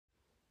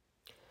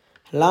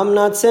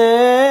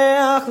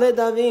למנצח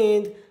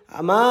לדוד,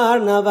 אמר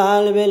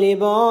נבל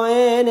בליבו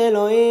אין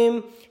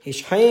אלוהים,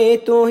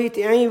 השחיתו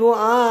התעיבו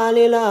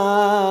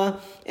עלילה,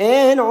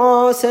 אין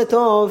עושה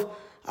טוב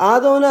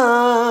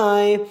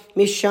אדוני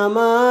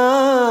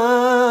משמיים,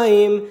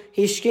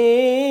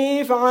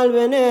 השקיף על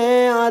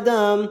בני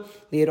אדם,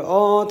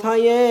 לראות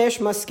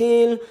היש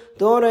משכיל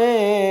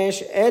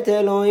דורש את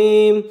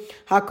אלוהים,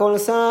 הכל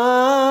שר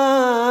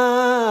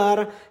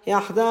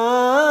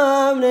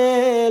יחדיו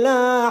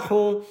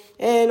נלחו,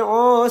 אין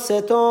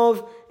עושה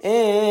טוב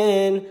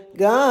אין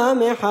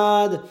גם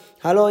אחד,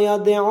 הלא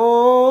ידעו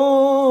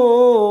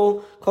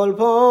כל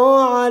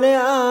פועלי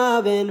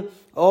אבן,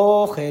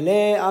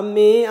 אוכלי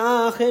עמי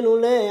אכלו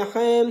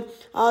לחם,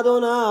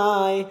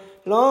 אדוני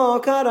לא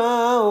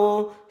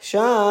קראו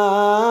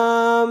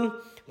שם.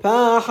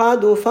 פחד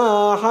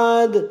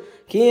ופחד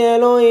כי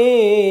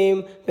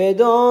אלוהים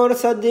בדור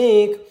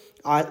צדיק,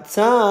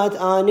 עצת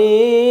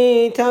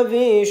עני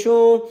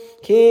תבישו,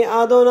 כי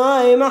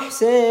אדוני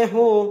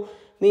מחסהו,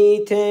 מי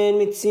ייתן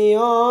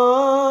מציון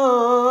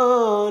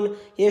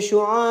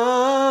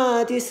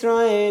ישועת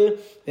ישראל,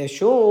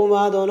 ושוב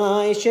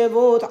אדוני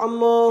שבות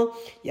עמו,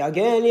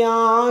 יגל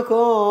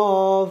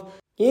יעקב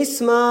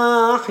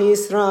ישמח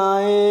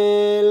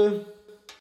ישראל.